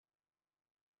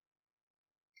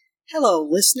Hello,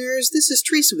 listeners. This is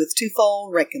Teresa with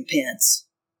Twofold Recompense.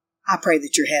 I pray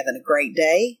that you're having a great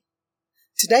day.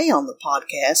 Today on the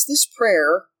podcast, this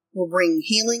prayer will bring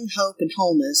healing, hope, and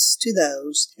wholeness to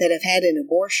those that have had an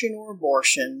abortion or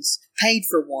abortions, paid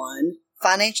for one,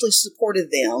 financially supported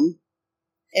them,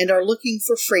 and are looking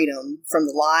for freedom from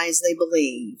the lies they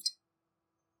believed.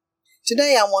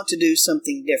 Today I want to do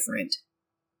something different.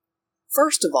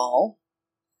 First of all,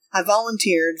 I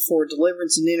volunteered for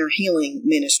Deliverance and Inner Healing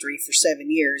Ministry for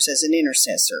 7 years as an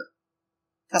intercessor.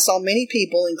 I saw many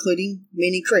people, including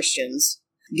many Christians,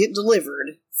 get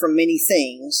delivered from many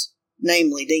things,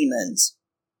 namely demons.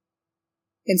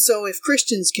 And so if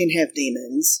Christians can have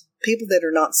demons, people that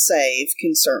are not saved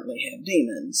can certainly have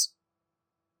demons.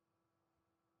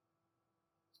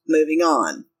 Moving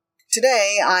on.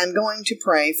 Today I'm going to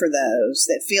pray for those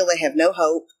that feel they have no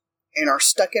hope and are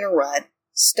stuck in a rut,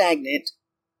 stagnant,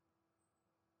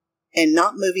 and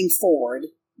not moving forward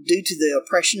due to the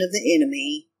oppression of the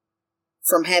enemy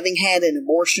from having had an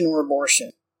abortion or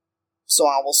abortion. So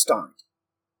I will start.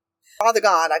 Father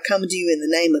God, I come to you in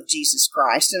the name of Jesus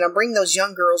Christ, and I bring those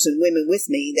young girls and women with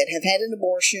me that have had an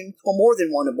abortion or more than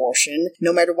one abortion,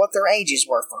 no matter what their ages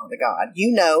were, Father God.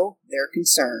 You know their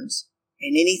concerns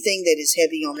and anything that is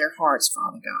heavy on their hearts,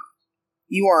 Father God.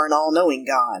 You are an all-knowing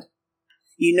God.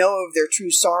 You know of their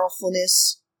true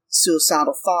sorrowfulness,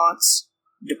 suicidal thoughts,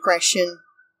 depression,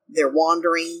 their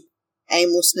wandering,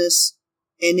 aimlessness,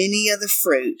 and any other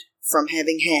fruit from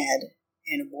having had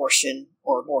an abortion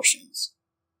or abortions.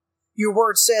 Your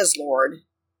word says, Lord,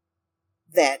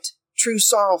 that true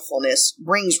sorrowfulness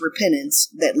brings repentance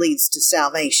that leads to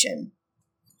salvation.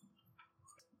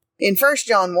 In 1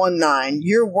 John 1:9,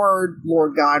 your word,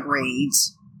 Lord God,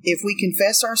 reads, "If we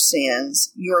confess our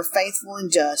sins, you are faithful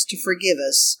and just to forgive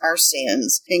us our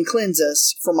sins and cleanse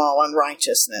us from all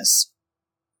unrighteousness."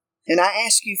 And I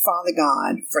ask you, Father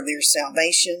God, for their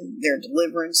salvation, their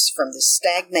deliverance from this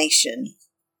stagnation,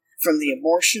 from the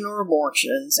abortion or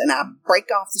abortions, and I break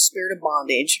off the spirit of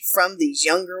bondage from these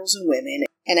young girls and women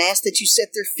and ask that you set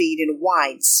their feet in a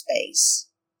wide space,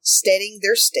 steadying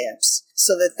their steps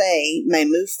so that they may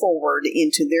move forward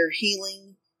into their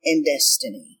healing and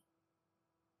destiny.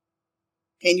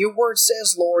 And your word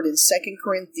says, Lord, in 2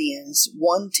 Corinthians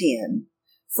 1:10,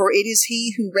 "For it is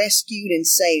he who rescued and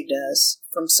saved us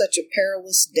from such a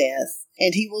perilous death,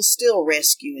 and he will still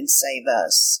rescue and save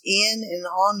us. In and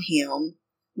on him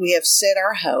we have set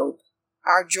our hope,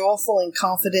 our joyful and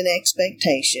confident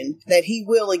expectation that he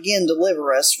will again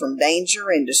deliver us from danger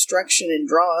and destruction and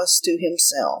draw us to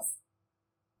himself."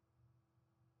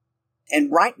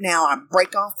 And right now I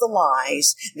break off the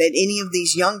lies that any of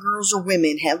these young girls or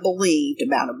women have believed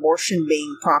about abortion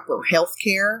being proper health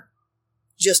care,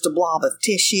 just a blob of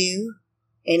tissue,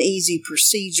 an easy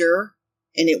procedure,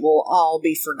 and it will all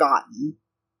be forgotten,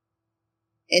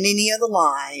 and any other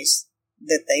lies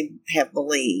that they have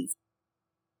believed.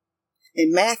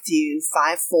 In Matthew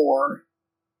 5:4,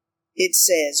 it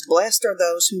says, "Blessed are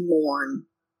those who mourn,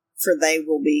 for they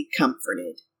will be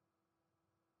comforted."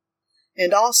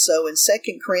 And also in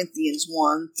 2 Corinthians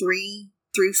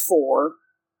 1:3-4,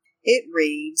 it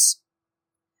reads,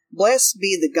 "Blessed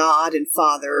be the God and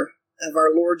Father of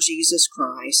our Lord Jesus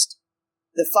Christ,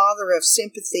 the Father of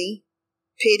sympathy,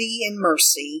 pity, and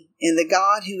mercy, and the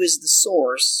God who is the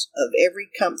source of every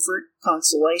comfort,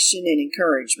 consolation, and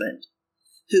encouragement,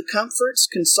 who comforts,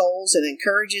 consoles, and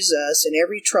encourages us in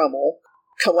every trouble,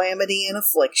 calamity, and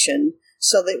affliction,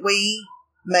 so that we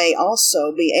may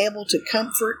also be able to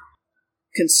comfort,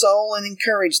 console, and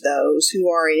encourage those who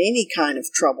are in any kind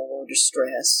of trouble or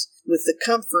distress, with the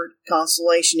comfort,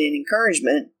 consolation, and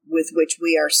encouragement with which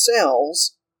we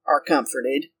ourselves are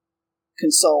comforted,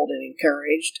 consoled, and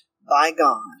encouraged by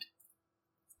God."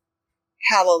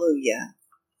 Hallelujah.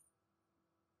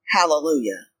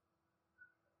 Hallelujah.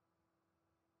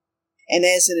 And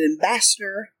as an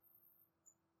ambassador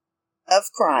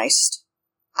of Christ,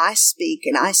 I speak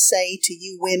and I say to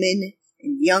you women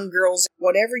and young girls,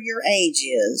 whatever your age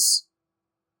is,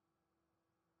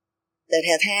 that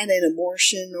have had an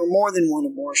abortion or more than one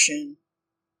abortion,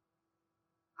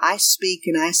 I speak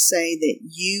and I say that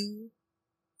you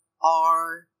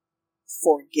are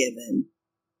forgiven.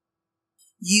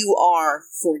 You are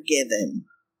forgiven.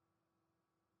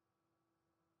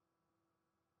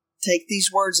 Take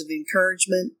these words of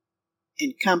encouragement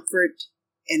and comfort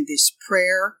and this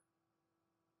prayer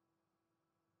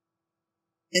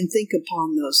and think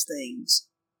upon those things.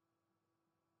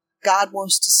 God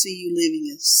wants to see you living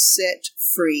a set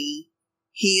free,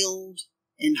 healed,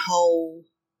 and whole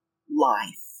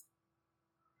life.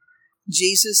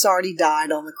 Jesus already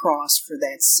died on the cross for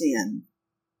that sin.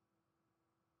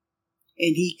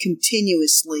 And he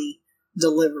continuously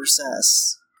delivers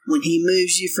us. When He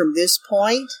moves you from this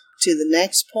point to the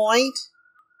next point,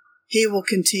 He will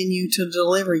continue to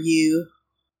deliver you.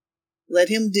 Let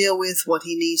Him deal with what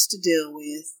He needs to deal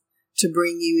with to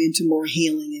bring you into more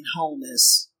healing and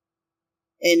wholeness,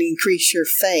 and increase your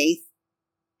faith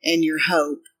and your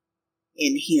hope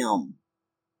in Him.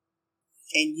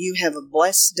 And you have a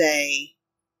blessed day,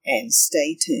 and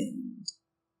stay tuned.